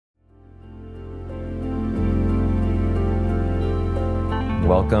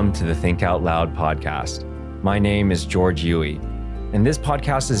welcome to the Think Out Loud podcast. My name is George Huey, and this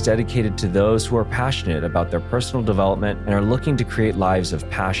podcast is dedicated to those who are passionate about their personal development and are looking to create lives of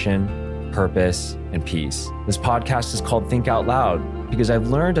passion, purpose, and peace. This podcast is called Think Out Loud because I've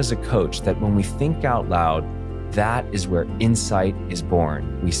learned as a coach that when we think out loud, that is where insight is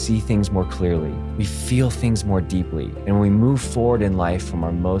born. We see things more clearly, we feel things more deeply, and we move forward in life from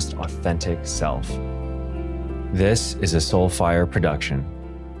our most authentic self. This is a Soulfire production.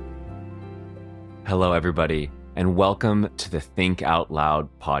 Hello, everybody, and welcome to the Think Out Loud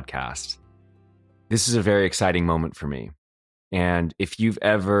podcast. This is a very exciting moment for me. And if you've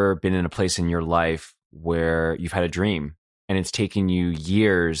ever been in a place in your life where you've had a dream and it's taken you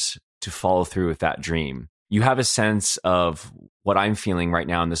years to follow through with that dream, you have a sense of what I'm feeling right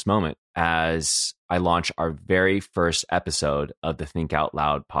now in this moment as I launch our very first episode of the Think Out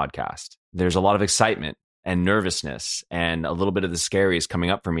Loud podcast. There's a lot of excitement and nervousness and a little bit of the scary is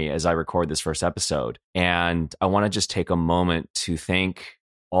coming up for me as I record this first episode. And I want to just take a moment to thank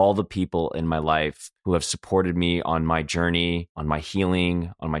all the people in my life who have supported me on my journey, on my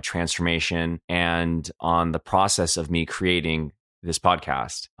healing, on my transformation, and on the process of me creating this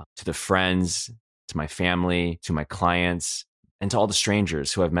podcast. To the friends, to my family, to my clients, and to all the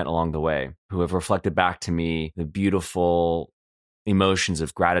strangers who I've met along the way, who have reflected back to me the beautiful emotions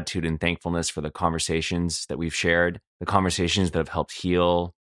of gratitude and thankfulness for the conversations that we've shared, the conversations that have helped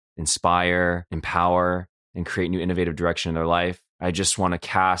heal, inspire, empower, and create new innovative direction in their life. I just want to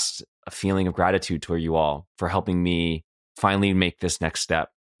cast a feeling of gratitude toward you all for helping me finally make this next step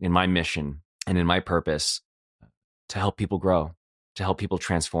in my mission and in my purpose to help people grow, to help people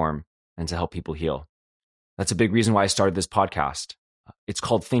transform, and to help people heal. That's a big reason why I started this podcast. It's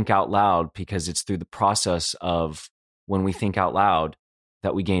called Think Out Loud because it's through the process of when we think out loud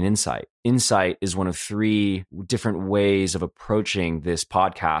that we gain insight. Insight is one of three different ways of approaching this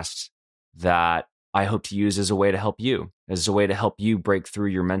podcast that I hope to use as a way to help you, as a way to help you break through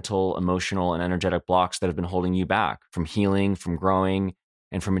your mental, emotional, and energetic blocks that have been holding you back from healing, from growing,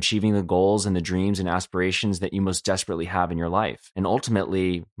 and from achieving the goals and the dreams and aspirations that you most desperately have in your life. And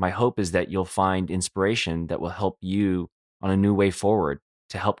ultimately, my hope is that you'll find inspiration that will help you on a new way forward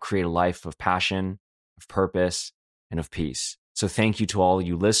to help create a life of passion, of purpose, and of peace. So thank you to all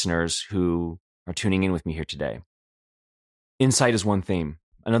you listeners who are tuning in with me here today. Insight is one theme.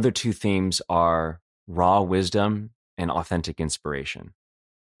 Another two themes are raw wisdom and authentic inspiration.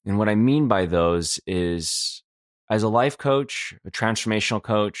 And what I mean by those is, as a life coach, a transformational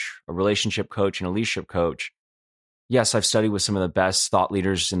coach, a relationship coach, and a leadership coach, yes, I've studied with some of the best thought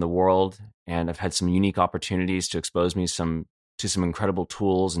leaders in the world, and I've had some unique opportunities to expose me to some incredible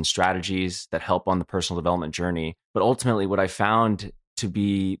tools and strategies that help on the personal development journey. But ultimately, what I found to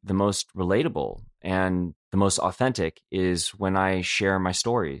be the most relatable and the most authentic is when I share my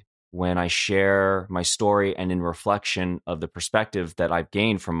story. When I share my story and in reflection of the perspective that I've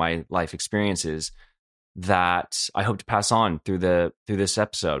gained from my life experiences that I hope to pass on through this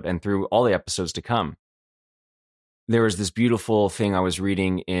episode and through all the episodes to come. There was this beautiful thing I was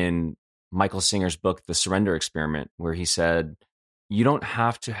reading in Michael Singer's book, The Surrender Experiment, where he said, you don't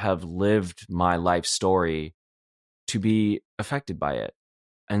have to have lived my life story to be affected by it.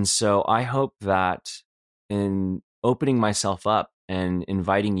 And so I hope that in opening myself up and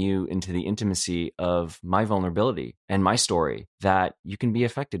inviting you into the intimacy of my vulnerability and my story, that you can be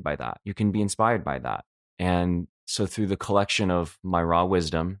affected by that. You can be inspired by that. And so through the collection of my raw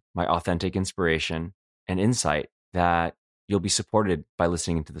wisdom, my authentic inspiration and insight, that you'll be supported by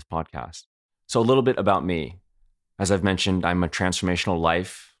listening to this podcast. So a little bit about me. As I've mentioned, I'm a transformational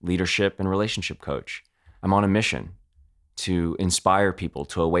life, leadership, and relationship coach. I'm on a mission to inspire people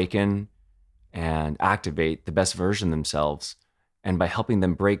to awaken and activate the best version of themselves, and by helping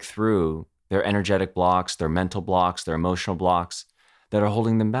them break through their energetic blocks, their mental blocks, their emotional blocks that are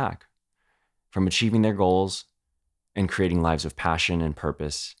holding them back from achieving their goals and creating lives of passion and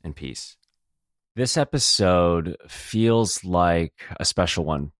purpose and peace. This episode feels like a special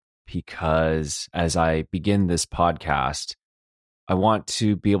one because as I begin this podcast, I want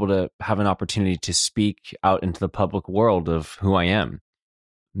to be able to have an opportunity to speak out into the public world of who I am.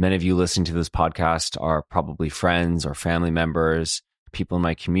 Many of you listening to this podcast are probably friends or family members, people in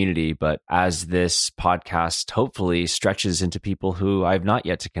my community, but as this podcast hopefully stretches into people who I've not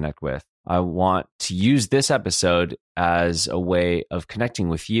yet to connect with, I want to use this episode as a way of connecting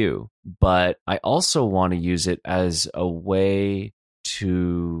with you, but I also want to use it as a way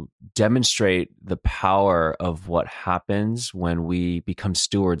to demonstrate the power of what happens when we become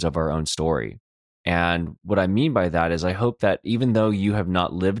stewards of our own story. And what I mean by that is I hope that even though you have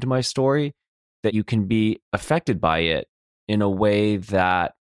not lived my story, that you can be affected by it in a way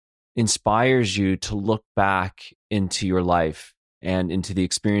that inspires you to look back into your life and into the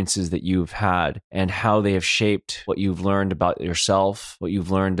experiences that you've had and how they have shaped what you've learned about yourself, what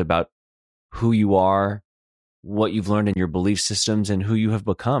you've learned about who you are, what you've learned in your belief systems, and who you have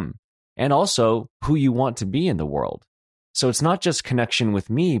become, and also who you want to be in the world. So it's not just connection with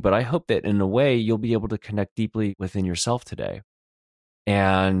me, but I hope that in a way you'll be able to connect deeply within yourself today.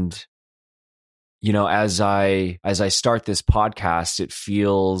 And as I start this podcast, it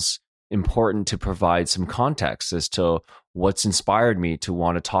feels important to provide some context as to what's inspired me to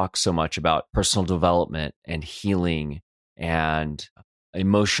want to talk so much about personal development and healing and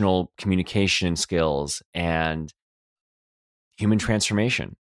emotional communication skills and human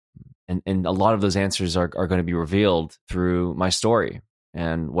transformation. And a lot of those answers are going to be revealed through my story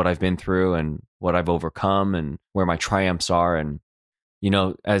and what I've been through and what I've overcome and where my triumphs are. And,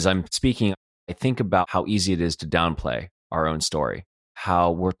 as I'm speaking, I think about how easy it is to downplay our own story,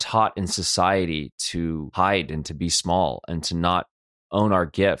 how we're taught in society to hide and to be small and to not own our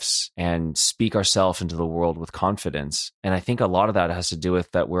gifts and speak ourselves into the world with confidence. And I think a lot of that has to do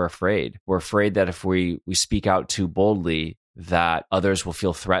with that we're afraid. We're afraid that if we speak out too boldly, that others will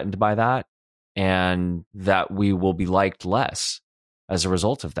feel threatened by that and that we will be liked less as a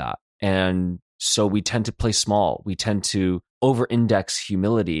result of that. And so we tend to play small. We tend to over-index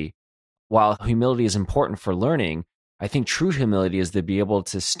humility. While humility is important for learning, I think true humility is to be able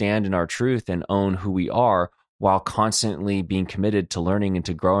to stand in our truth and own who we are while constantly being committed to learning and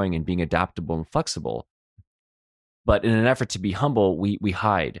to growing and being adaptable and flexible. But in an effort to be humble, we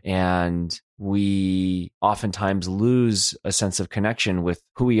hide, and we oftentimes lose a sense of connection with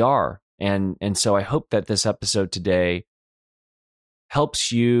who we are. And so I hope that this episode today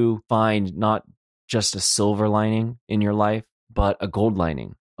helps you find not just a silver lining in your life, but a gold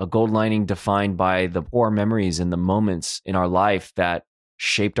lining defined by the core memories and the moments in our life that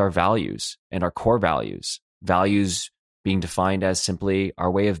shaped our values and our core values. Values being defined as simply our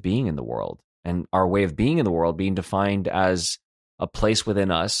way of being in the world, and our way of being in the world being defined as a place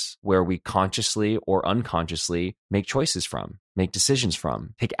within us where we consciously or unconsciously make choices from, make decisions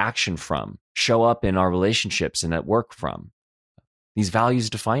from, take action from, show up in our relationships and at work from. These values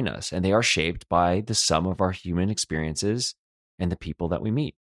define us, and they are shaped by the sum of our human experiences and the people that we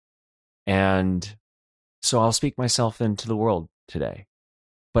meet. And so I'll speak myself into the world today.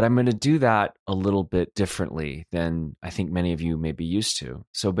 But I'm going to do that a little bit differently than I think many of you may be used to.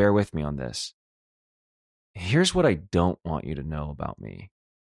 So bear with me on this. Here's what I don't want you to know about me,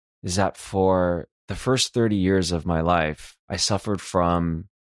 is that for the first 30 years of my life, I suffered from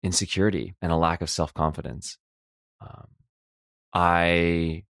insecurity and a lack of self-confidence.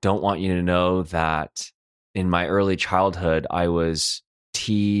 I don't want you to know that in my early childhood, I was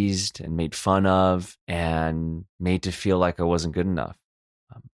teased and made fun of and made to feel like I wasn't good enough.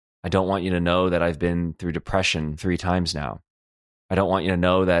 I don't want you to know that I've been through depression 3 times now. I don't want you to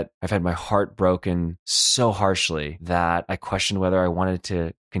know that I've had my heart broken so harshly that I questioned whether I wanted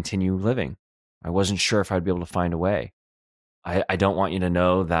to continue living. I wasn't sure if I'd be able to find a way. I don't want you to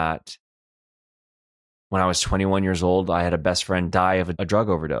know that when I was 21 years old, I had a best friend die of a drug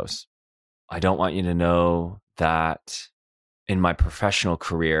overdose. I don't want you to know that in my professional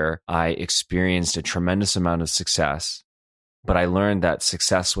career, I experienced a tremendous amount of success, but I learned that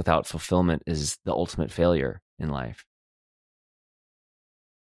success without fulfillment is the ultimate failure in life.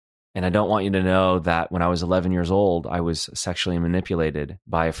 And I don't want you to know that when I was 11 years old, I was sexually manipulated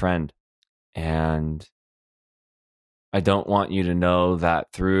by a friend. And I don't want you to know that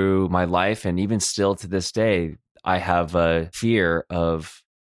through my life, and even still to this day, I have a fear of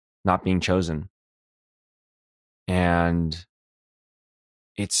not being chosen. And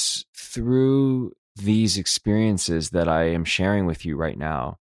it's through these experiences that I am sharing with you right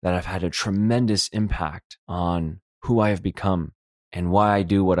now that have had a tremendous impact on who I have become and why I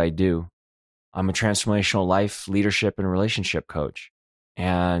do what I do. I'm a transformational life, leadership, and relationship coach.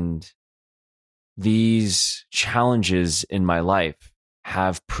 And these challenges in my life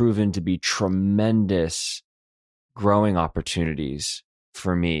have proven to be tremendous growing opportunities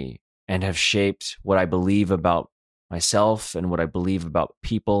for me and have shaped what I believe about myself and what I believe about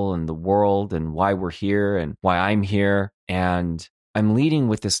people and the world and why we're here and why I'm here. And I'm leading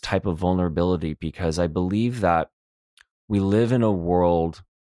with this type of vulnerability because I believe that we live in a world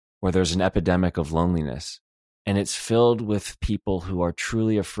where there's an epidemic of loneliness, and it's filled with people who are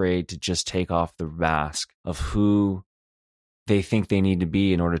truly afraid to just take off the mask of who they think they need to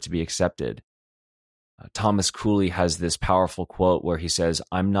be in order to be accepted. Thomas Cooley has this powerful quote where he says,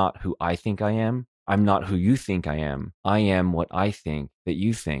 "I'm not who I think I am. I'm not who you think I am. I am what I think that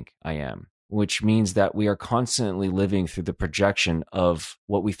you think I am." which means that we are constantly living through the projection of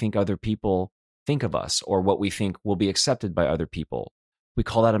what we think other people think of us or what we think will be accepted by other people. We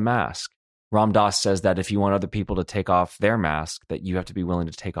call that a mask. Ram Dass says that if you want other people to take off their mask, that you have to be willing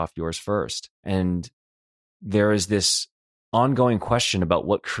to take off yours first. And there is this ongoing question about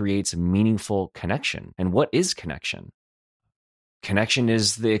what creates meaningful connection and what is connection. Connection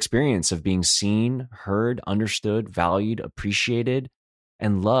is the experience of being seen, heard, understood, valued, appreciated,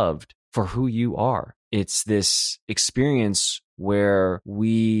 and loved for who you are. It's this experience where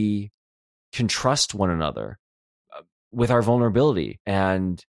we can trust one another with our vulnerability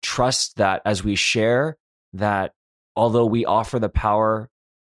and trust that as we share, that although we offer the power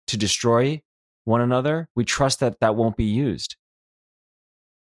to destroy one another, we trust that that won't be used.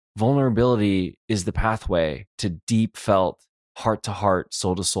 Vulnerability is the pathway to deep felt heart-to-heart,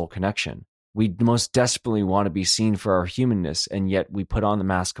 soul-to-soul connection. We most desperately want to be seen for our humanness, and yet we put on the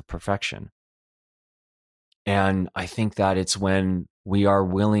mask of perfection. And I think that it's when we are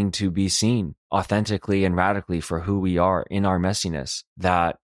willing to be seen authentically and radically for who we are in our messiness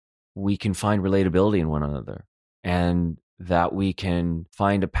that we can find relatability in one another, and that we can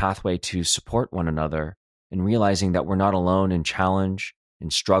find a pathway to support one another in realizing that we're not alone in challenge,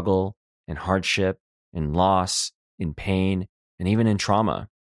 in struggle, in hardship, in loss, in pain, and even in trauma.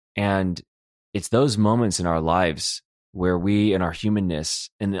 And it's those moments in our lives where we in our humanness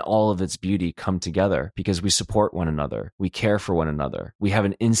and all of its beauty come together because we support one another. We care for one another. We have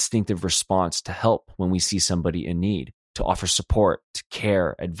an instinctive response to help when we see somebody in need, to offer support, to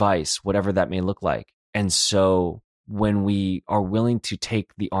care, advice, whatever that may look like. And so when we are willing to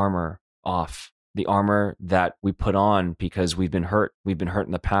take the armor off, the armor that we put on because we've been hurt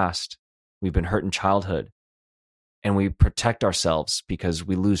in the past, we've been hurt in childhood, and we protect ourselves because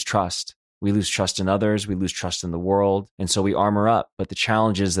we lose trust. We lose trust in others. We lose trust in the world. And so we armor up. But the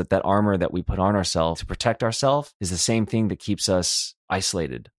challenge is that armor that we put on ourselves to protect ourselves is the same thing that keeps us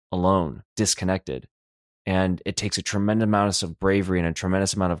isolated, alone, disconnected. And it takes a tremendous amount of bravery and a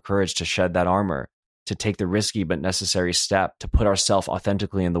tremendous amount of courage to shed that armor, to take the risky but necessary step to put ourselves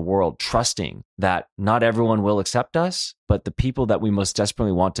authentically in the world, trusting that not everyone will accept us, but the people that we most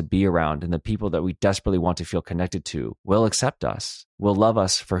desperately want to be around and the people that we desperately want to feel connected to will accept us, will love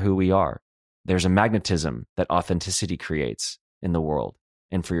us for who we are. There's a magnetism that authenticity creates in the world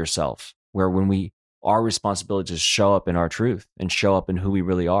and for yourself, where when our responsibility to show up in our truth and show up in who we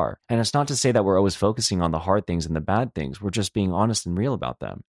really are. And it's not to say that we're always focusing on the hard things and the bad things. We're just being honest and real about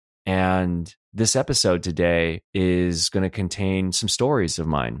them. And this episode today is going to contain some stories of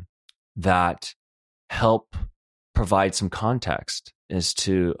mine that help provide some context as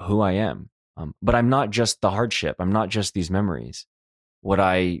to who I am. But I'm not just the hardship. I'm not just these memories.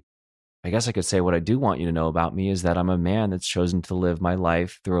 I guess I could say what I do want you to know about me is that I'm a man that's chosen to live my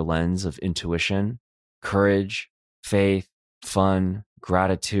life through a lens of intuition, courage, faith, fun,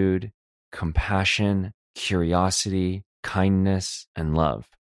 gratitude, compassion, curiosity, kindness, and love.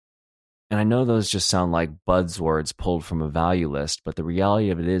 And I know those just sound like buzzwords pulled from a value list, but the reality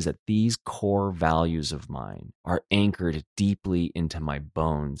of it is that these core values of mine are anchored deeply into my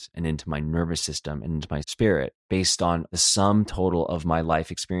bones and into my nervous system and into my spirit based on the sum total of my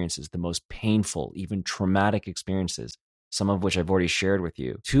life experiences, the most painful, even traumatic experiences, some of which I've already shared with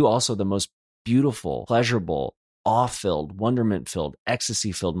you, to also the most beautiful, pleasurable, awe-filled, wonderment-filled,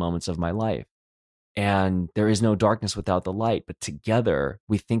 ecstasy-filled moments of my life. And there is no darkness without the light. But together,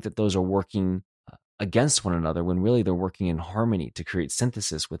 we think that those are working against one another when really they're working in harmony to create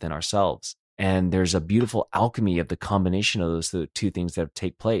synthesis within ourselves. And there's a beautiful alchemy of the combination of those two things that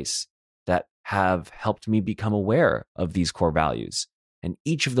take place that have helped me become aware of these core values. And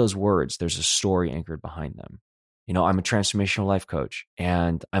each of those words, there's a story anchored behind them. You know, I'm a transformational life coach,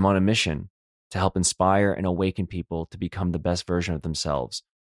 and I'm on a mission to help inspire and awaken people to become the best version of themselves,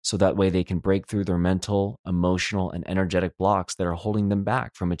 so that way they can break through their mental, emotional, and energetic blocks that are holding them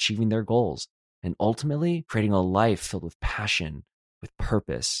back from achieving their goals and ultimately creating a life filled with passion, with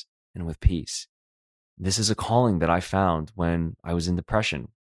purpose, and with peace. This is a calling that I found when I was in depression,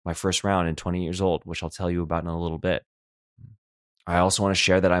 my first round at 20 years old, which I'll tell you about in a little bit. I also want to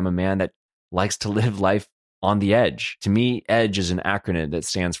share that I'm a man that likes to live life on the edge. To me, EDGE is an acronym that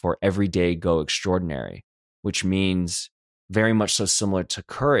stands for Every Day Go Extraordinary, which means very much so similar to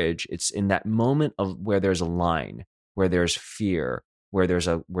courage. It's in that moment of where there's a line, where there's fear, where there's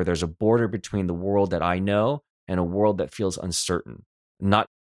a border between the world that I know and a world that feels uncertain. Not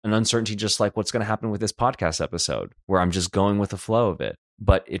an uncertainty just like what's going to happen with this podcast episode, where I'm just going with the flow of it.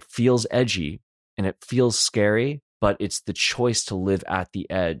 But it feels edgy and it feels scary, but it's the choice to live at the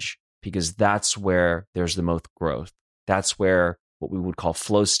edge, because that's where there's the most growth. That's where what we would call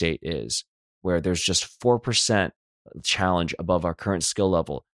flow state is, where there's just 4% challenge above our current skill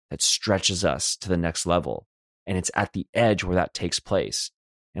level that stretches us to the next level. And it's at the edge where that takes place.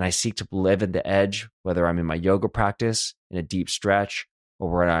 And I seek to live at the edge, whether I'm in my yoga practice, in a deep stretch,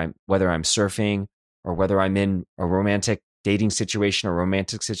 or whether I'm surfing, or whether I'm in a romantic dating situation or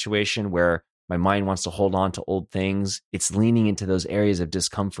romantic situation where my mind wants to hold on to old things. It's leaning into those areas of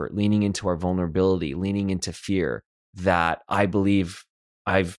discomfort, leaning into our vulnerability, leaning into fear that I believe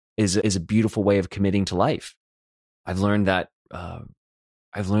is a beautiful way of committing to life. I've learned that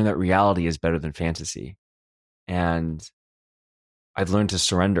reality is better than fantasy, and I've learned to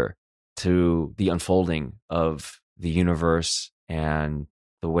surrender to the unfolding of the universe and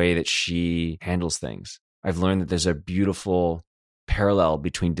the way that she handles things. I've learned that there's a beautiful parallel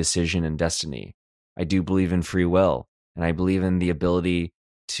between decision and destiny. I do believe in free will, and I believe in the ability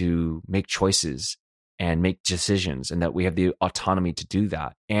to make choices and make decisions, and that we have the autonomy to do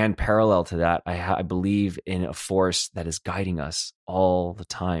that. And parallel to that, I believe in a force that is guiding us all the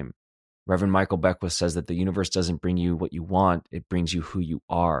time. Reverend Michael Beckwith says that the universe doesn't bring you what you want, it brings you who you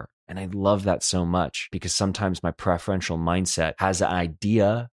are. And I love that so much, because sometimes my preferential mindset has an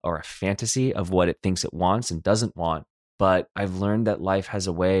idea or a fantasy of what it thinks it wants and doesn't want. But I've learned that life has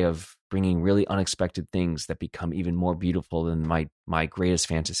a way of bringing really unexpected things that become even more beautiful than my greatest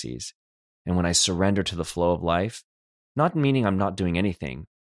fantasies. And when I surrender to the flow of life, not meaning I'm not doing anything,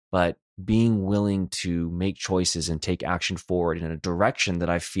 but being willing to make choices and take action forward in a direction that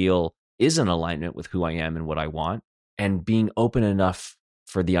I feel is in alignment with who I am and what I want, and being open enough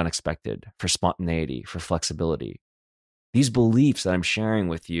for the unexpected, for spontaneity, for flexibility. These beliefs that I'm sharing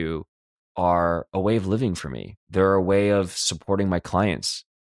with you are a way of living for me. They're a way of supporting my clients.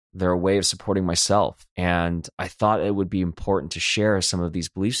 They're a way of supporting myself. And I thought it would be important to share some of these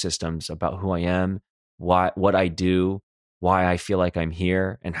belief systems about who I am, what I do, why I feel like I'm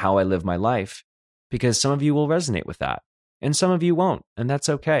here, and how I live my life, because some of you will resonate with that and some of you won't. And that's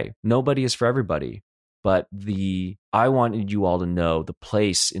okay. Nobody is for everybody. But I wanted you all to know the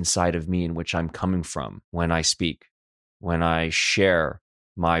place inside of me in which I'm coming from when I speak, when I share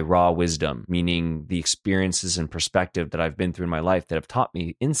my raw wisdom, meaning the experiences and perspective that I've been through in my life that have taught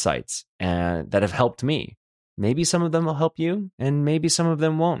me insights and that have helped me. Maybe some of them will help you, and maybe some of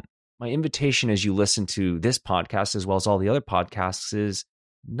them won't. My invitation as you listen to this podcast, as well as all the other podcasts, is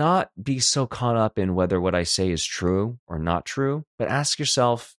not be so caught up in whether what I say is true or not true, but ask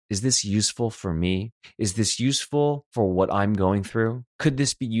yourself, is this useful for me? Is this useful for what I'm going through? Could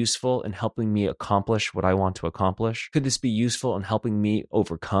this be useful in helping me accomplish what I want to accomplish? Could this be useful in helping me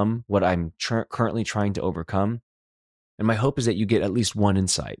overcome what I'm currently trying to overcome? And my hope is that you get at least one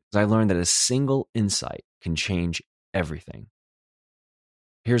insight. I learned that a single insight can change everything.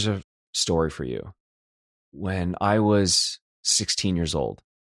 Here's a story for you. When I was 16 years old,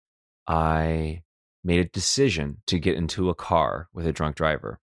 I made a decision to get into a car with a drunk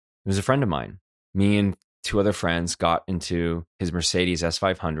driver. It was a friend of mine. Me and two other friends got into his Mercedes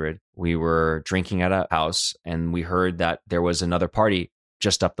S500. We were drinking at a house, and we heard that there was another party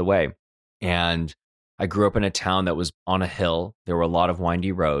just up the way. And I grew up in a town that was on a hill. There were a lot of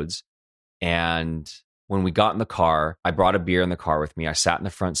windy roads. And when we got in the car, I brought a beer in the car with me. I sat in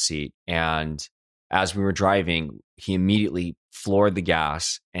the front seat, and as we were driving, he immediately floored the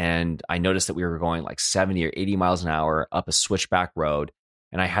gas, and I noticed that we were going like 70 or 80 miles an hour up a switchback road.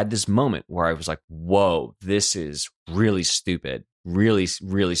 And I had this moment where I was like, whoa, this is really stupid, really,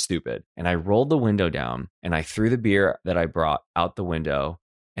 really stupid. And I rolled the window down, and I threw the beer that I brought out the window,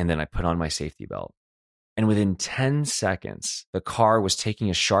 and then I put on my safety belt. And within 10 seconds, the car was taking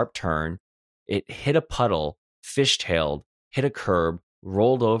a sharp turn. It hit a puddle, fishtailed, hit a curb,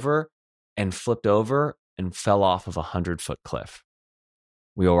 rolled over, and flipped over and fell off of a 100-foot cliff.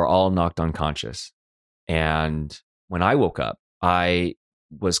 We were all knocked unconscious. And when I woke up, I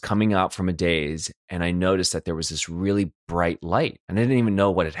was coming out from a daze, and I noticed that there was this really bright light. And I didn't even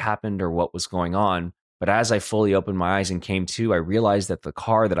know what had happened or what was going on. But as I fully opened my eyes and came to, I realized that the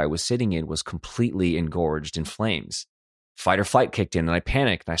car that I was sitting in was completely engorged in flames. Fight or flight kicked in, and I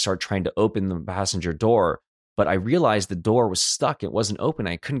panicked, and I started trying to open the passenger door. But I realized the door was stuck. It wasn't open.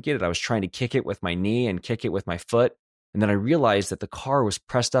 I couldn't get it. I was trying to kick it with my knee and kick it with my foot. And then I realized that the car was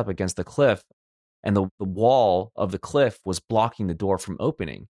pressed up against the cliff, and the wall of the cliff was blocking the door from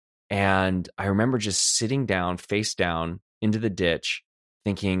opening. And I remember just sitting down, face down into the ditch,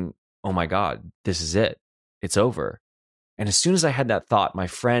 thinking, oh my God, this is it. It's over. And as soon as I had that thought, my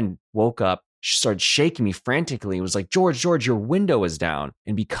friend woke up, started shaking me frantically. It was like, George, your window is down.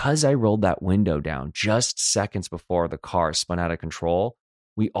 And because I rolled that window down just seconds before the car spun out of control,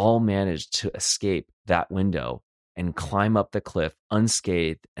 we all managed to escape that window and climb up the cliff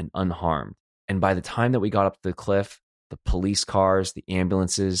unscathed and unharmed. And by the time that we got up to the cliff, the police cars, the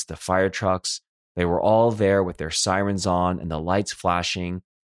ambulances, the fire trucks, they were all there with their sirens on and the lights flashing.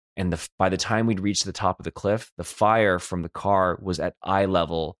 And by the time we'd reached the top of the cliff, the fire from the car was at eye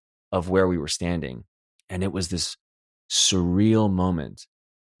level of where we were standing. And it was this surreal moment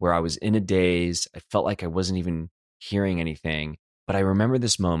where I was in a daze. I felt like I wasn't even hearing anything. But I remember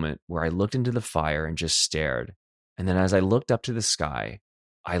this moment where I looked into the fire and just stared. And then as I looked up to the sky,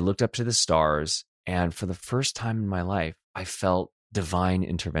 I looked up to the stars. And for the first time in my life, I felt divine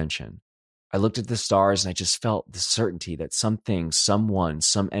intervention. I looked at the stars and I just felt the certainty that something, someone,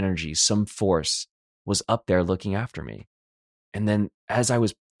 some energy, some force was up there looking after me. And then as I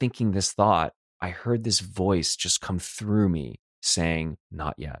was thinking this thought, I heard this voice just come through me saying,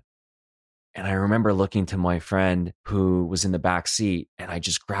 "Not yet." And I remember looking to my friend who was in the back seat and I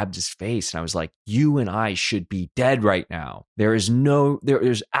just grabbed his face and I was like, "You and I should be dead right now. There's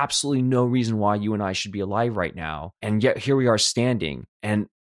absolutely no reason why you and I should be alive right now. And yet here we are standing." And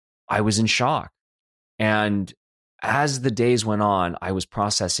I was in shock. And as the days went on, I was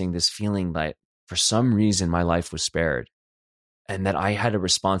processing this feeling that for some reason my life was spared and that I had a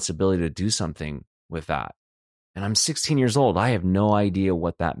responsibility to do something with that. And I'm 16 years old. I have no idea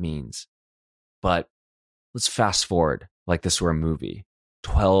what that means. But let's fast forward like this were a movie.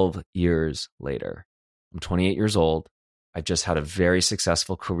 12 years later, I'm 28 years old. I've just had a very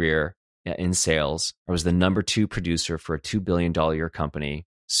successful career in sales. I was the number 2 producer for a $2 billion a year company,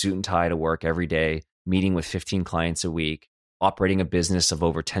 suit and tie to work every day, meeting with 15 clients a week, operating a business of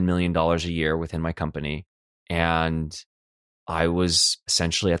over $10 million a year within my company. And I was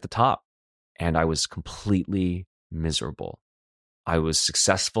essentially at the top and I was completely miserable. I was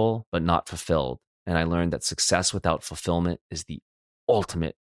successful, but not fulfilled. And I learned that success without fulfillment is the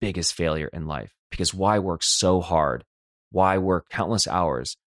ultimate biggest failure in life. Because why work so hard? Why work countless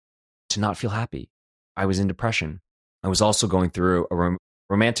hours to not feel happy? I was in depression. I was also going through a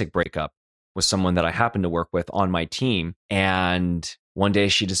romantic breakup with someone that I happened to work with on my team. And one day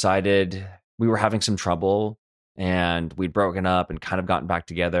she decided we were having some trouble and we'd broken up and kind of gotten back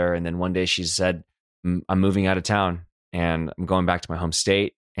together. And then one day she said, "I'm moving out of town and I'm going back to my home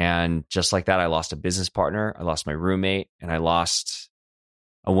state." And just like that, I lost a business partner, I lost my roommate, and I lost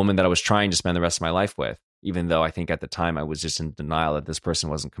a woman that I was trying to spend the rest of my life with, even though I think at the time I was just in denial that this person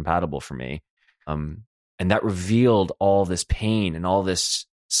wasn't compatible for me. And that revealed all this pain and all this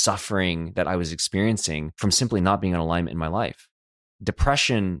suffering that I was experiencing from simply not being in alignment in my life.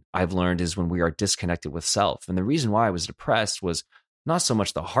 Depression, I've learned, is when we are disconnected with self. And the reason why I was depressed was not so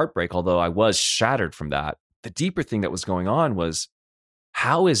much the heartbreak, although I was shattered from that. The deeper thing that was going on was,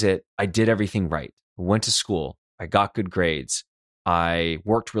 how is it I did everything right? I went to school. I got good grades. I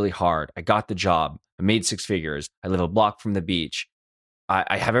worked really hard. I got the job. I made 6 figures. I live a block from the beach.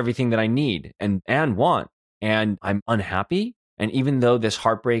 I have everything that I need and want. And I'm unhappy. And even though this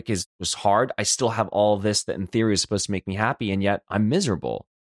heartbreak was hard, I still have all this that in theory is supposed to make me happy. And yet I'm miserable.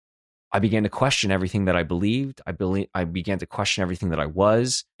 I began to question everything that I believed. I began to question everything that I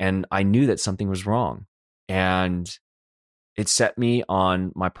was. And I knew that something was wrong. And it set me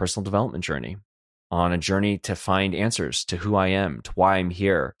on my personal development journey, on a journey to find answers to who I am, to why I'm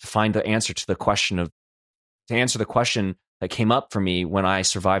here, to find the answer to answer the question that came up for me when I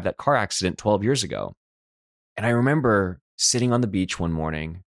survived that car accident 12 years ago. And I remember sitting on the beach one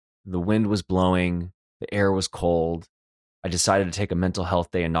morning, the wind was blowing, the air was cold. I decided to take a mental health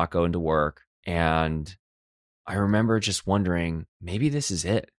day and not go into work. And I remember just wondering, maybe this is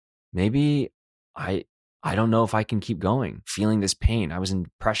it. Maybe I don't know if I can keep going, feeling this pain. I was in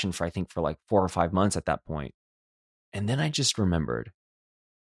depression for like 4 or 5 months at that point. And then I just remembered,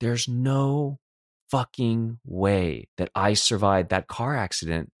 there's no fucking way that I survived that car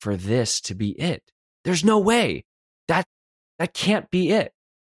accident for this to be it. There's no way. That can't be it.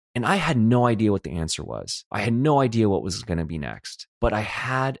 And I had no idea what the answer was. I had no idea what was going to be next. But I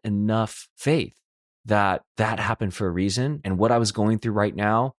had enough faith that happened for a reason. And what I was going through right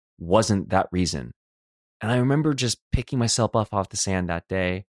now wasn't that reason. And I remember just picking myself up off the sand that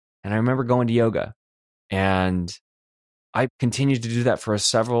day. And I remember going to yoga. And I continued to do that for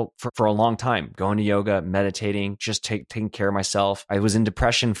a long time, going to yoga, meditating, just taking care of myself. I was in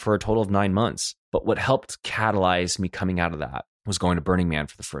depression for a total of 9 months. But what helped catalyze me coming out of that was going to Burning Man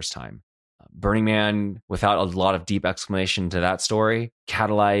for the first time. Burning Man, without a lot of deep explanation to that story,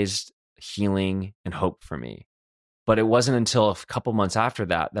 catalyzed healing and hope for me. But it wasn't until a couple months after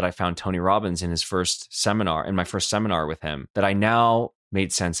that I found Tony Robbins in my first seminar with him, that I now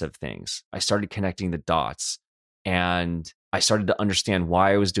made sense of things. I started connecting the dots and I started to understand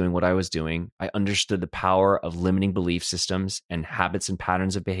why I was doing what I was doing. I understood the power of limiting belief systems and habits and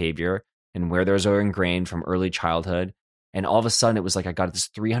patterns of behavior and where those are ingrained from early childhood. And all of a sudden, it was like I got this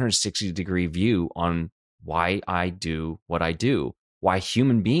 360-degree view on why I do what I do, why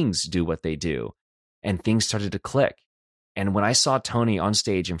human beings do what they do. And things started to click. And when I saw Tony on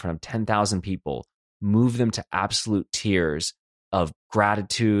stage in front of 10,000 people, move them to absolute tears of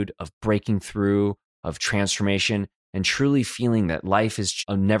gratitude, of breaking through, of transformation, and truly feeling that life is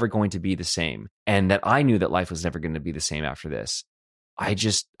never going to be the same, and that I knew that life was never going to be the same after this, I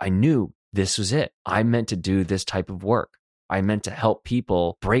knew this was it. I meant to do this type of work. I meant to help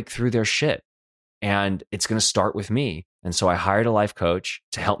people break through their shit. And it's going to start with me. And so I hired a life coach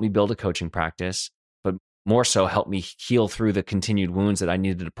to help me build a coaching practice, but more so help me heal through the continued wounds that I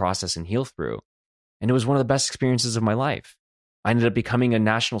needed to process and heal through. And it was one of the best experiences of my life. I ended up becoming a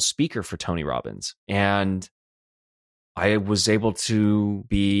national speaker for Tony Robbins. And I was able to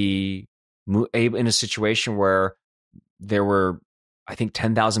be in a situation where there were, I think,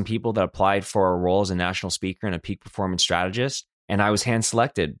 10,000 people that applied for a role as a national speaker and a peak performance strategist. And I was hand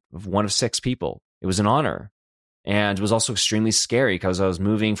selected of one of 6 people. It was an honor. And it was also extremely scary because I was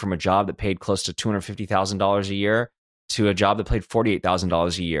moving from a job that paid close to $250,000 a year to a job that paid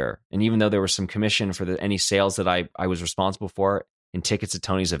 $48,000 a year. And even though there was some commission for any sales that I was responsible for in tickets to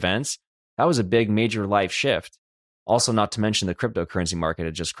Tony's events, that was a big major life shift. Also, not to mention the cryptocurrency market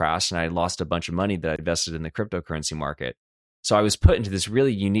had just crashed and I lost a bunch of money that I invested in the cryptocurrency market. So I was put into this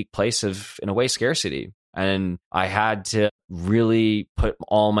really unique place of, in a way, scarcity. And I had to really put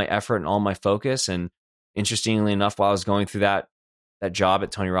all my effort and all my focus. And interestingly enough, while I was going through that job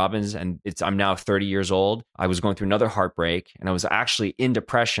at Tony Robbins, and I'm now 30 years old, I was going through another heartbreak, and I was actually in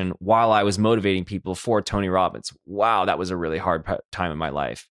depression while I was motivating people for Tony Robbins. Wow, that was a really hard time in my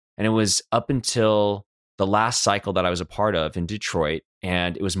life. And it was up until the last cycle that I was a part of in Detroit,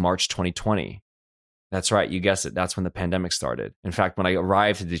 and it was March 2020. That's right, you guessed it. That's when the pandemic started. In fact, when I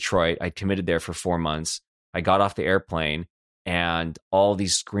arrived to Detroit, I committed there for 4 months. I got off the airplane, and all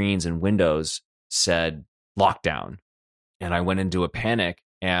these screens and windows said lockdown. And I went into a panic,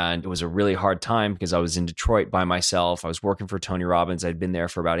 and it was a really hard time because I was in Detroit by myself. I was working for Tony Robbins. I'd been there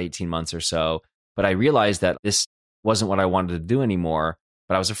for about 18 months or so. But I realized that this wasn't what I wanted to do anymore.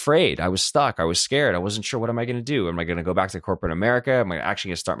 But I was afraid. I was stuck. I was scared. I wasn't sure, what am I going to do? Am I going to go back to corporate America? Am I actually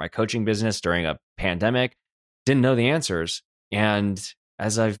going to start my coaching business during a pandemic? Didn't know the answers. And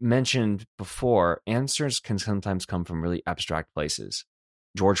as I've mentioned before, answers can sometimes come from really abstract places.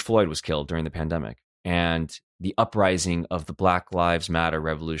 George Floyd was killed during the pandemic, and the uprising of the Black Lives Matter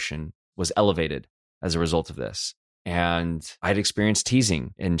revolution was elevated as a result of this. And I'd experienced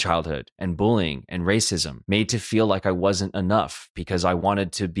teasing in childhood and bullying and racism, made to feel like I wasn't enough because I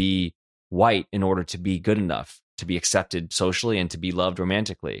wanted to be white in order to be good enough, to be accepted socially and to be loved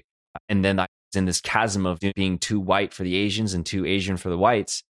romantically. And then I was in this chasm of being too white for the Asians and too Asian for the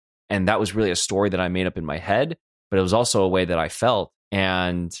whites. And that was really a story that I made up in my head, but it was also a way that I felt.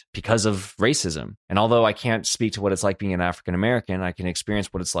 And because of racism. And although I can't speak to what it's like being an African American, I can experience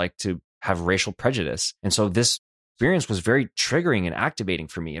what it's like to have racial prejudice. And so this experience was very triggering and activating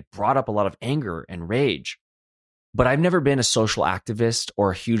for me. It brought up a lot of anger and rage. But I've never been a social activist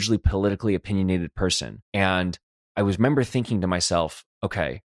or a hugely politically opinionated person. And I remember thinking to myself,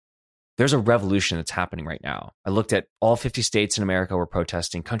 okay, there's a revolution that's happening right now. I looked at all 50 states in America were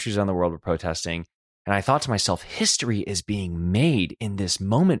protesting, countries around the world were protesting. And I thought to myself, history is being made in this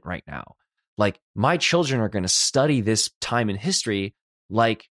moment right now. Like, my children are going to study this time in history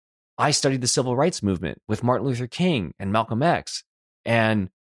like I studied the civil rights movement with Martin Luther King and Malcolm X.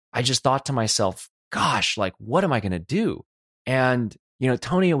 And I just thought to myself, gosh, like, what am I going to do? And,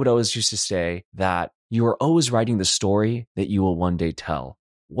 Tony would always used to say that you are always writing the story that you will one day tell.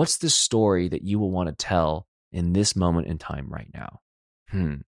 What's the story that you will want to tell in this moment in time right now?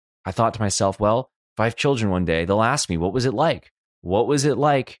 I thought to myself, well, if I have children one day, they'll ask me, what was it like? What was it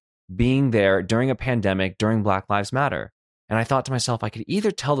like being there during a pandemic, during Black Lives Matter? And I thought to myself, I could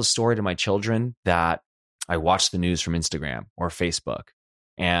either tell the story to my children that I watched the news from Instagram or Facebook,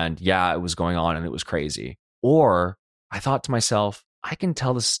 and yeah, it was going on and it was crazy. Or I thought to myself, I can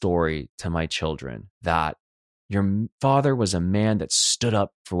tell the story to my children that your father was a man that stood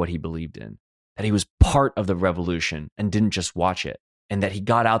up for what he believed in, that he was part of the revolution and didn't just watch it, and that he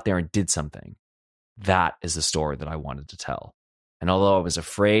got out there and did something. That is the story that I wanted to tell. And although I was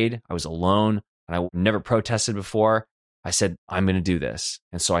afraid, I was alone, and I never protested before, I said, I'm going to do this.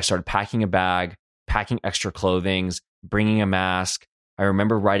 And so I started packing a bag, packing extra clothing, bringing a mask. I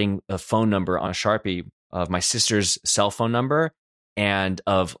remember writing a phone number on a Sharpie of my sister's cell phone number and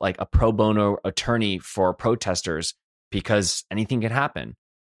of like a pro bono attorney for protesters because anything could happen.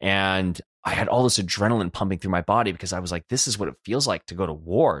 And I had all this adrenaline pumping through my body because I was like, this is what it feels like to go to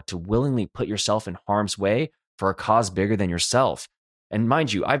war, to willingly put yourself in harm's way for a cause bigger than yourself. And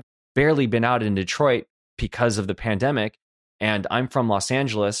mind you, I've barely been out in Detroit because of the pandemic, and I'm from Los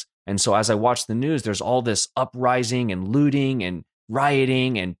Angeles. And so as I watch the news, there's all this uprising and looting and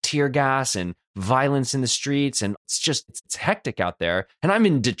rioting and tear gas and violence in the streets. And it's hectic out there. And I'm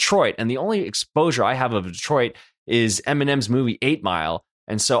in Detroit, and the only exposure I have of Detroit is Eminem's movie 8 Mile.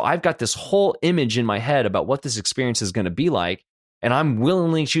 And so I've got this whole image in my head about what this experience is going to be like. And I'm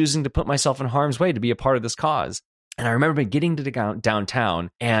willingly choosing to put myself in harm's way to be a part of this cause. And I remember getting to the downtown,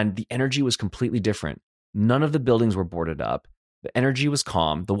 and the energy was completely different. None of the buildings were boarded up. The energy was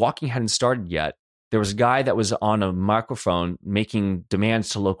calm. The walking hadn't started yet. There was a guy that was on a microphone making demands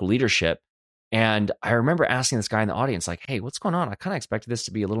to local leadership. And I remember asking this guy in the audience, like, hey, what's going on? I kind of expected this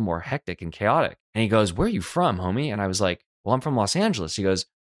to be a little more hectic and chaotic. And he goes, where are you from, homie? And I was like, well, I'm from Los Angeles. He goes,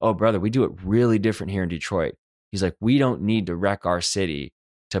 oh, brother, we do it really different here in Detroit. He's like, we don't need to wreck our city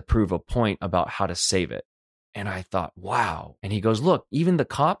to prove a point about how to save it. And I thought, wow. And he goes, look, even the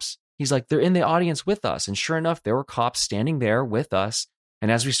cops, he's like, they're in the audience with us. And sure enough, there were cops standing there with us.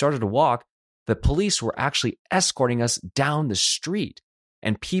 And as we started to walk, the police were actually escorting us down the street.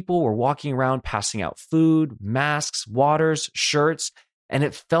 And people were walking around passing out food, masks, waters, shirts. And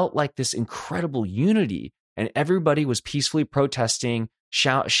it felt like this incredible unity. And everybody was peacefully protesting,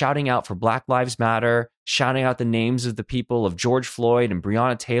 shouting out for Black Lives Matter, shouting out the names of the people of George Floyd and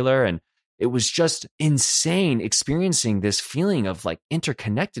Breonna Taylor. And it was just insane experiencing this feeling of like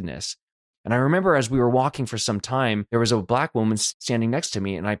interconnectedness. And I remember as we were walking for some time, there was a Black woman standing next to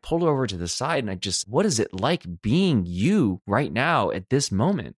me, and I pulled over to the side, and what is it like being you right now at this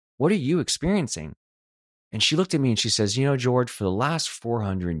moment? What are you experiencing? And she looked at me and she says, you know, George, for the last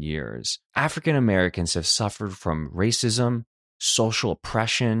 400 years, African Americans have suffered from racism, social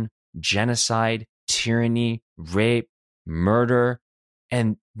oppression, genocide, tyranny, rape, murder.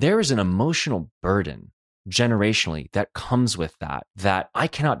 And there is an emotional burden generationally that comes with that I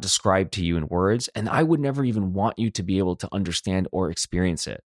cannot describe to you in words, and I would never even want you to be able to understand or experience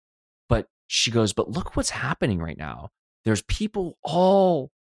it. But she goes, but look what's happening right now. There's people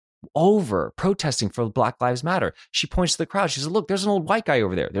all over protesting for Black Lives Matter. She points to the crowd. She says, look, there's an old white guy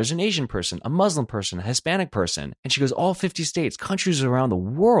over there. There's an Asian person, a Muslim person, a Hispanic person. And she goes, all 50 states, countries around the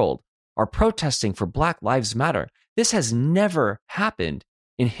world are protesting for Black Lives Matter. This has never happened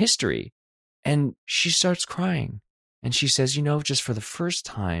in history. And she starts crying. And she says, you know, just for the first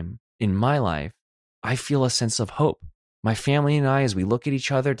time in my life, I feel a sense of hope. My family and I, as we look at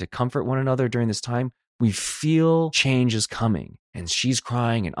each other to comfort one another during this time, we feel change is coming. And she's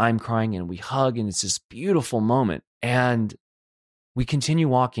crying and I'm crying and we hug, and it's this beautiful moment. And we continue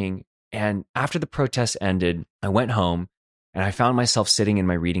walking. And after the protest ended, I went home and I found myself sitting in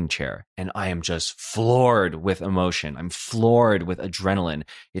my reading chair, and I am just floored with emotion. I'm floored with adrenaline.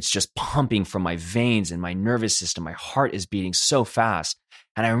 It's just pumping from my veins and my nervous system. My heart is beating so fast.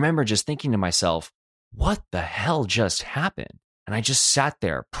 And I remember just thinking to myself, what the hell just happened? And I just sat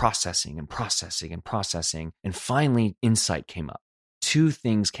there processing and processing and processing. And finally, insight came up. 2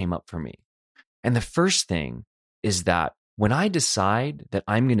 things came up for me. And the first thing is that when I decide that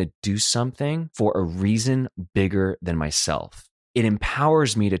I'm going to do something for a reason bigger than myself, it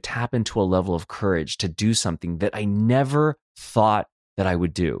empowers me to tap into a level of courage to do something that I never thought that I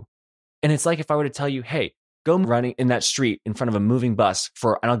would do. And it's like if I were to tell you, hey, go running in that street in front of a moving bus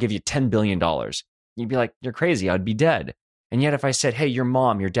and I'll give you $10 billion. You'd be like, you're crazy. I'd be dead. And yet if I said, hey, your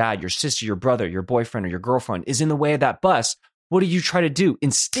mom, your dad, your sister, your brother, your boyfriend, or your girlfriend is in the way of that bus, what do you try to do?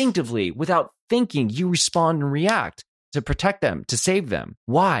 Instinctively, without thinking, you respond and react to protect them, to save them.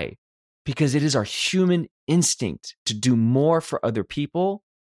 Why? Because it is our human instinct to do more for other people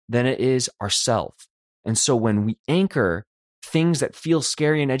than it is ourselves. And so when we anchor things that feel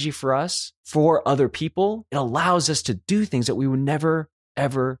scary and edgy for us for other people, it allows us to do things that we would never,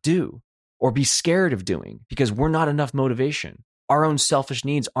 ever do or be scared of doing because we're not enough motivation. Our own selfish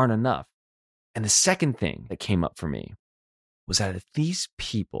needs aren't enough. And the second thing that came up for me was that if these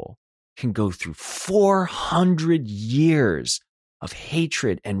people can go through 400 years of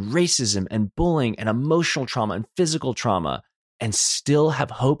hatred and racism and bullying and emotional trauma and physical trauma and still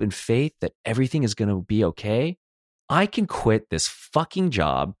have hope and faith that everything is going to be okay, I can quit this fucking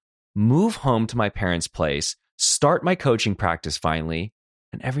job, move home to my parents' place, start my coaching practice finally,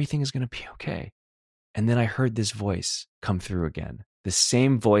 and everything is going to be okay. And then I heard this voice come through again. The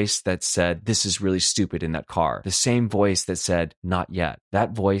same voice that said, this is really stupid in that car. The same voice that said, not yet.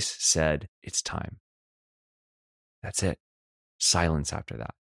 That voice said, it's time. That's it. Silence after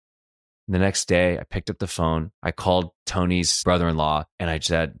that. The next day, I picked up the phone. I called Tony's brother-in-law and I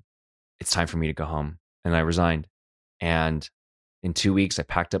said, it's time for me to go home. And I resigned. And in 2 weeks, I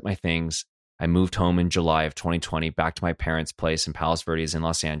packed up my things. I moved home in July of 2020, back to my parents' place in Palos Verdes in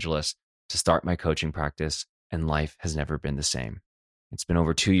Los Angeles to start my coaching practice. And life has never been the same. It's been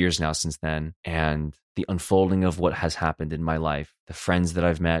over 2 years now since then. And the unfolding of what has happened in my life, the friends that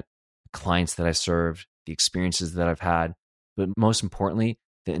I've met, the clients that I've served, the experiences that I've had, but most importantly,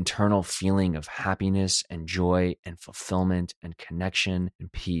 the internal feeling of happiness and joy and fulfillment and connection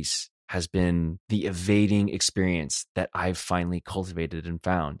and peace has been the evading experience that I've finally cultivated and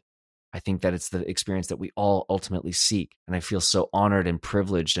found. I think that it's the experience that we all ultimately seek. And I feel so honored and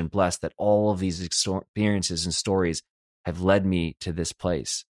privileged and blessed that all of these experiences and stories have led me to this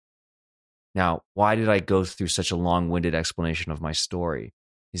place. Now, why did I go through such a long-winded explanation of my story?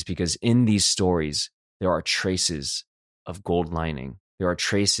 Is because in these stories, there are traces of gold lining. There are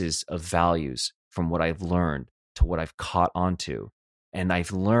traces of values from what I've learned to what I've caught onto. And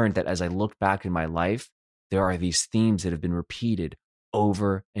I've learned that as I look back in my life, there are these themes that have been repeated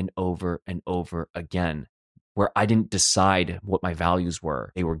over and over and over again, where I didn't decide what my values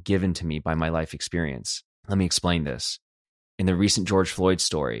were. They were given to me by my life experience. Let me explain this. In the recent George Floyd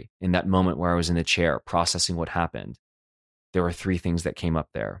story, in that moment where I was in the chair processing what happened, there were 3 things that came up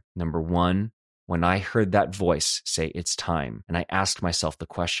there. Number 1, when I heard that voice say, it's time, and I asked myself the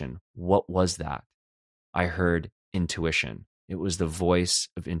question, what was that? I heard intuition. It was the voice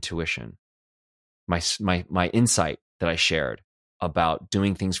of intuition. My insight that I shared about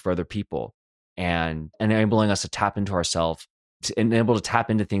doing things for other people and enabling us to tap into ourselves, to enable to tap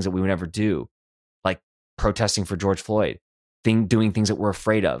into things that we would never do, like protesting for George Floyd, doing things that we're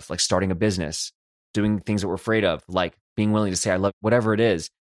afraid of, like starting a business, doing things that we're afraid of, like being willing to say, I love whatever it is.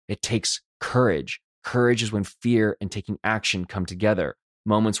 It takes courage. Courage is when fear and taking action come together.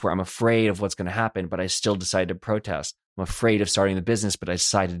 Moments where I'm afraid of what's going to happen, but I still decide to protest. I'm afraid of starting the business, but I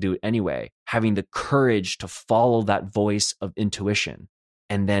decide to do it anyway. Having the courage to follow that voice of intuition.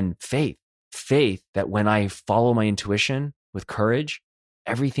 And then faith. Faith that when I follow my intuition with courage,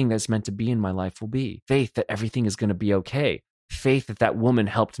 everything that's meant to be in my life will be. Faith that everything is going to be okay. Faith that that woman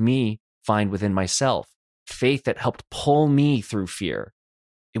helped me find within myself. Faith that helped pull me through fear.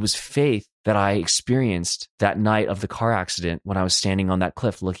 It was faith that I experienced that night of the car accident when I was standing on that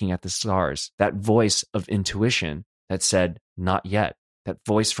cliff looking at the stars. That voice of intuition that said, not yet. That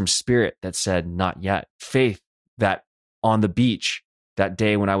voice from spirit that said, not yet. Faith that on the beach that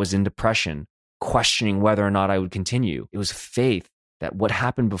day when I was in depression, questioning whether or not I would continue. It was faith that what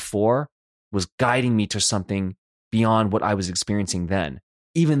happened before was guiding me to something beyond what I was experiencing then.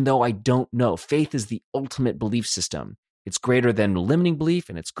 Even though I don't know, faith is the ultimate belief system. It's greater than limiting belief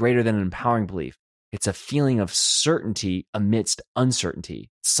and it's greater than an empowering belief. It's a feeling of certainty amidst uncertainty.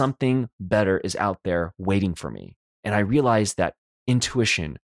 Something better is out there waiting for me. And I realized that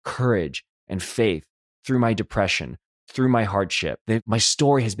intuition, courage, and faith through my depression, through my hardship, my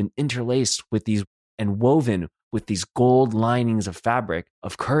story has been interlaced with these and woven with these gold linings of fabric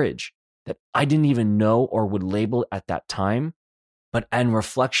of courage that I didn't even know or would label at that time. But in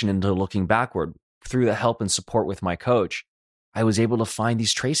reflection into looking backward, through the help and support with my coach, I was able to find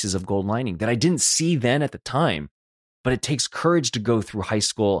these traces of gold lining that I didn't see then at the time. But it takes courage to go through high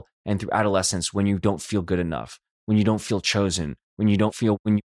school and through adolescence when you don't feel good enough, when you don't feel chosen, when you don't feel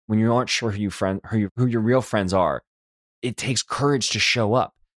when you aren't sure who your real friends are. It takes courage to show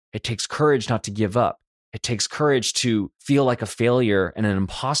up. It takes courage not to give up. It takes courage to feel like a failure and an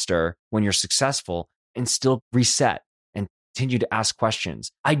imposter when you're successful and still reset and continue to ask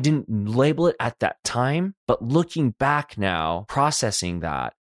questions. I didn't label it at that time, but looking back now, processing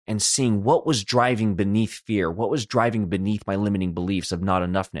that and seeing what was driving beneath fear, what was driving beneath my limiting beliefs of not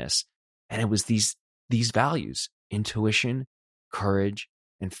enoughness. And it was these values, intuition, courage,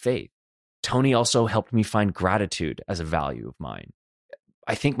 and faith. Tony also helped me find gratitude as a value of mine.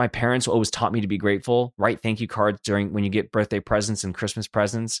 I think my parents always taught me to be grateful, write thank you cards when you get birthday presents and Christmas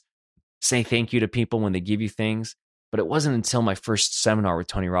presents, say thank you to people when they give you things. But it wasn't until my first seminar with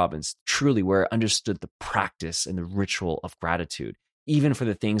Tony Robbins, truly where I understood the practice and the ritual of gratitude, even for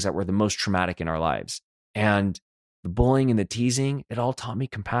the things that were the most traumatic in our lives. And the bullying and the teasing, it all taught me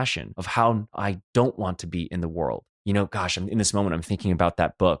compassion of how I don't want to be in the world. You know, gosh, in this moment, I'm thinking about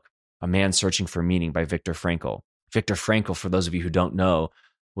that book, A Man Searching for Meaning by Viktor Frankl. Viktor Frankl, for those of you who don't know,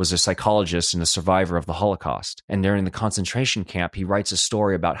 was a psychologist and a survivor of the Holocaust. And during the concentration camp, he writes a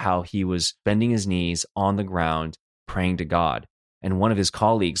story about how he was bending his knees on the ground, praying to God. And one of his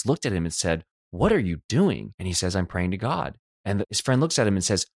colleagues looked at him and said, "What are you doing?" And he says, "I'm praying to God." And his friend looks at him and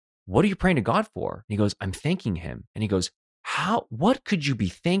says, "What are you praying to God for?" And he goes, "I'm thanking him." And he goes, what could you be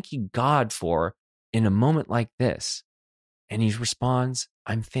thanking God for in a moment like this? And he responds,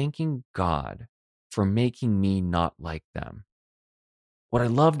 I'm thanking God for making me not like them. What I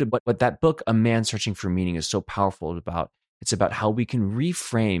loved about what that book, A Man Searching for Meaning, is so powerful about, it's about how we can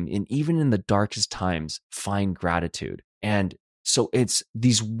reframe and even in the darkest times, find gratitude. And so it's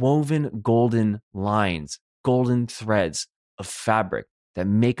these woven golden lines, golden threads of fabric that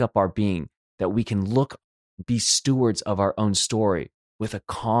make up our being, that we can look, be stewards of our own story with a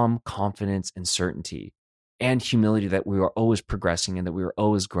calm confidence and certainty and humility that we are always progressing and that we are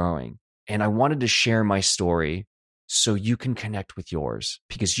always growing. And I wanted to share my story so you can connect with yours,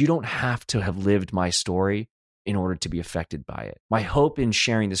 because you don't have to have lived my story in order to be affected by it. My hope in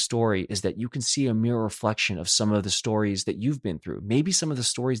sharing the story is that you can see a mirror reflection of some of the stories that you've been through, maybe some of the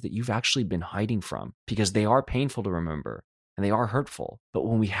stories that you've actually been hiding from, because they are painful to remember and they are hurtful. But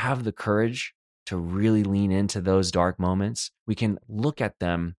when we have the courage to really lean into those dark moments, we can look at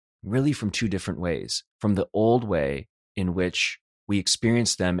them really from two different ways. From the old way in which we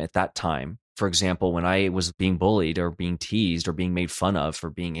experienced them at that time. For example, when I was being bullied or being teased or being made fun of for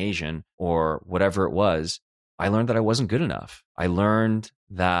being Asian or whatever it was, I learned that I wasn't good enough. I learned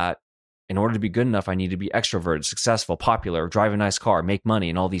that in order to be good enough, I need to be extroverted, successful, popular, drive a nice car, make money,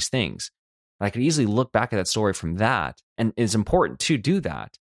 and all these things. And I could easily look back at that story from that. And it's important to do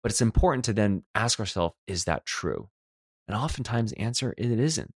that, but it's important to then ask ourselves, is that true? And oftentimes the answer is it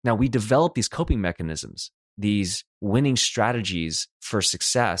isn't. Now, we develop these coping mechanisms, these winning strategies for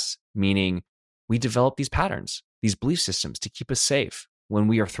success, meaning we develop these patterns, these belief systems to keep us safe when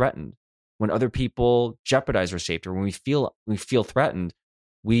we are threatened, when other people jeopardize our safety, or when we feel threatened,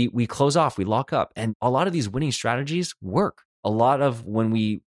 we close off, we lock up. And a lot of these winning strategies work. A lot of when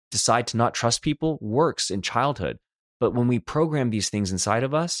we decide to not trust people works in childhood. But when we program these things inside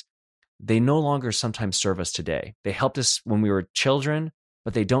of us, they no longer sometimes serve us today. They helped us when we were children,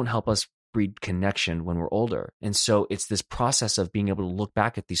 but they don't help us breed connection when we're older. And so it's this process of being able to look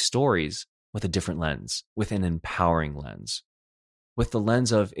back at these stories with a different lens, with an empowering lens, with the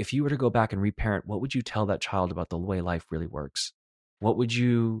lens of, if you were to go back and reparent, what would you tell that child about the way life really works? What would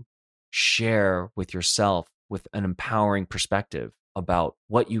you share with yourself with an empowering perspective about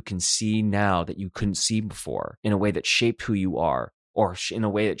what you can see now that you couldn't see before, in a way that shaped who you are, or in a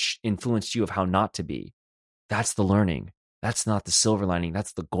way that influenced you of how not to be? That's the learning. That's not the silver lining.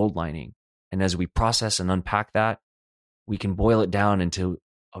 That's the gold lining. And as we process and unpack that, we can boil it down into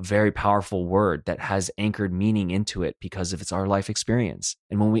a very powerful word that has anchored meaning into it because of it's our life experience.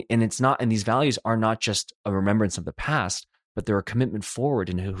 And these values are not just a remembrance of the past, but they're a commitment forward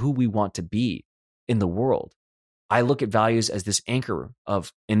into who we want to be in the world. I look at values as this anchor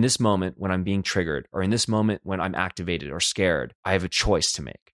of, in this moment when I'm being triggered, or in this moment when I'm activated or scared, I have a choice to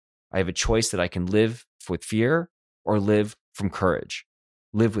make. I have a choice that I can live with fear or live from courage,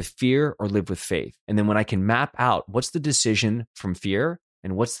 live with fear or live with faith. And then when I can map out what's the decision from fear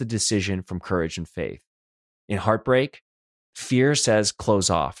and what's the decision from courage and faith. In heartbreak, fear says close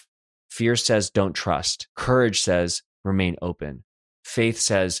off. Fear says don't trust. Courage says remain open. Faith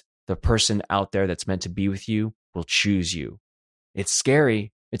says the person out there that's meant to be with you will choose you. It's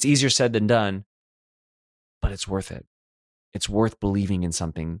scary. It's easier said than done, but it's worth it. It's worth believing in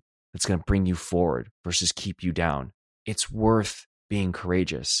something that's going to bring you forward versus keep you down. It's worth being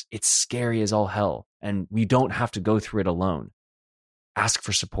courageous. It's scary as all hell, and we don't have to go through it alone. Ask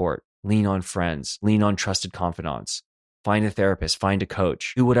for support. Lean on friends. Lean on trusted confidants. Find a therapist. Find a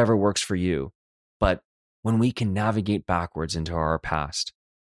coach. Do whatever works for you. But when we can navigate backwards into our past,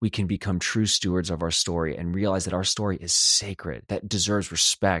 we can become true stewards of our story and realize that our story is sacred, that deserves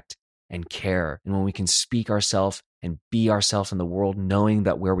respect and care. And when we can speak ourselves and be ourselves in the world, knowing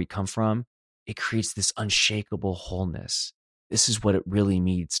that where we come from, it creates this unshakable wholeness. This is what it really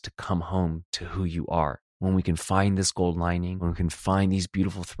means to come home to who you are. When we can find this gold lining, when we can find these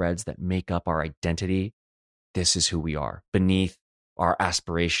beautiful threads that make up our identity, this is who we are. Beneath our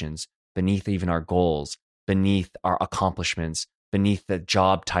aspirations, beneath even our goals, beneath our accomplishments, beneath the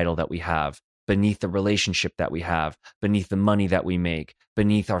job title that we have, beneath the relationship that we have, beneath the money that we make,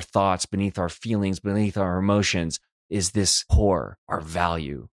 beneath our thoughts, beneath our feelings, beneath our emotions, is this core, our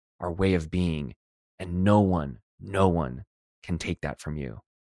value, our way of being. And no one can take that from you.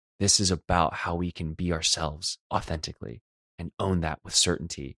 This is about how we can be ourselves authentically and own that with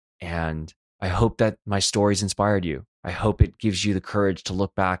certainty. And I hope that my stories inspired you. I hope it gives you the courage to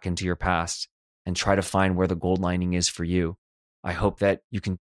look back into your past and try to find where the gold lining is for you. I hope that you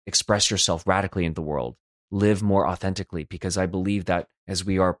can express yourself radically in the world, live more authentically, because I believe that as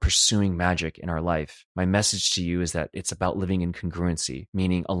we are pursuing magic in our life, my message to you is that it's about living in congruency,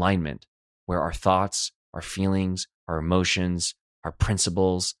 meaning alignment, where our thoughts, our feelings, our emotions, our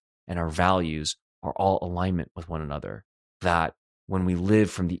principles, and our values are all alignment with one another. That when we live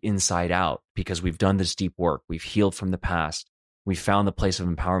from the inside out, because we've done this deep work, we've healed from the past, we found the place of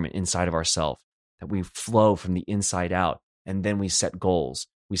empowerment inside of ourselves, that we flow from the inside out, and then we set goals,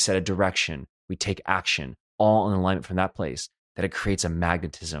 we set a direction, we take action, all in alignment from that place, that it creates a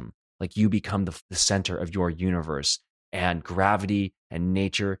magnetism. Like you become the center of your universe, and gravity and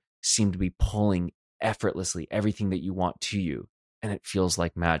nature seem to be pulling effortlessly everything that you want to you. And it feels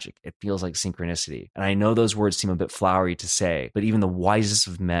like magic. It feels like synchronicity. And I know those words seem a bit flowery to say, but even the wisest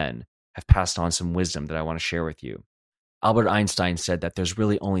of men have passed on some wisdom that I want to share with you. Albert Einstein said that there's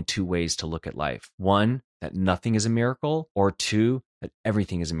really only two ways to look at life. One, that nothing is a miracle, or two, that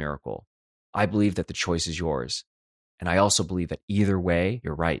everything is a miracle. I believe that the choice is yours. And I also believe that either way,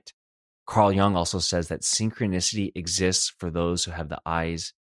 you're right. Carl Jung also says that synchronicity exists for those who have the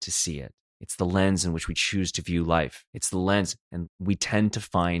eyes to see it. It's the lens in which we choose to view life. It's the lens, and we tend to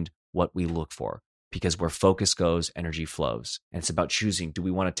find what we look for, because where focus goes, energy flows. And it's about choosing, do we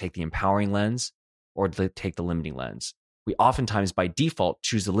want to take the empowering lens or take the limiting lens? We oftentimes by default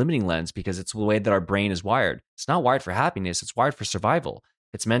choose the limiting lens because it's the way that our brain is wired. It's not wired for happiness, it's wired for survival.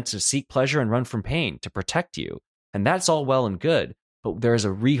 It's meant to seek pleasure and run from pain, to protect you. And that's all well and good, but there is a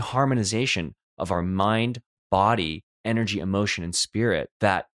reharmonization of our mind, body, energy, emotion, and spirit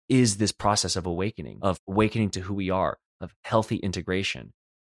that is this process of awakening to who we are, of healthy integration.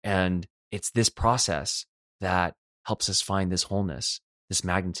 And it's this process that helps us find this wholeness, this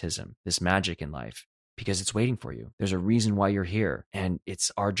magnetism, this magic in life, because it's waiting for you. There's a reason why you're here. And it's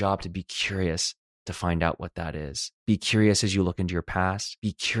our job to be curious to find out what that is. Be curious as you look into your past.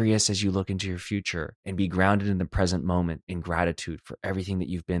 Be curious as you look into your future, and be grounded in the present moment in gratitude for everything that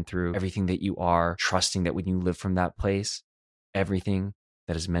you've been through, everything that you are, trusting that when you live from that place, everything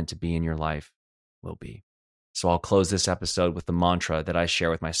that is meant to be in your life will be. So I'll close this episode with the mantra that I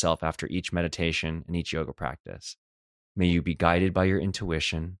share with myself after each meditation and each yoga practice. May you be guided by your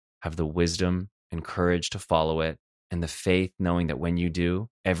intuition, have the wisdom and courage to follow it, and the faith knowing that when you do,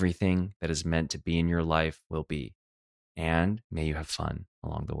 everything that is meant to be in your life will be. And may you have fun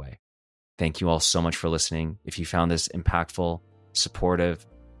along the way. Thank you all so much for listening. If you found this impactful, supportive,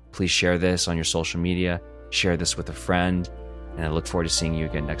 please share this on your social media, share this with a friend, and I look forward to seeing you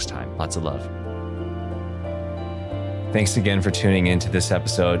again next time. Lots of love. Thanks again for tuning in to this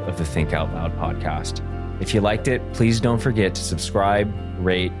episode of the Think Out Loud podcast. If you liked it, please don't forget to subscribe,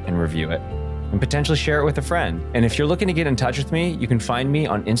 rate, and review it, and potentially share it with a friend. And if you're looking to get in touch with me, you can find me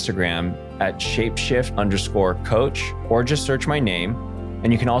on Instagram at shapeshift_coach, or just search my name.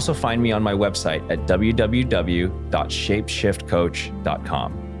 And you can also find me on my website at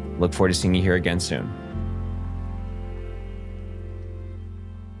www.shapeshiftcoach.com. Look forward to seeing you here again soon.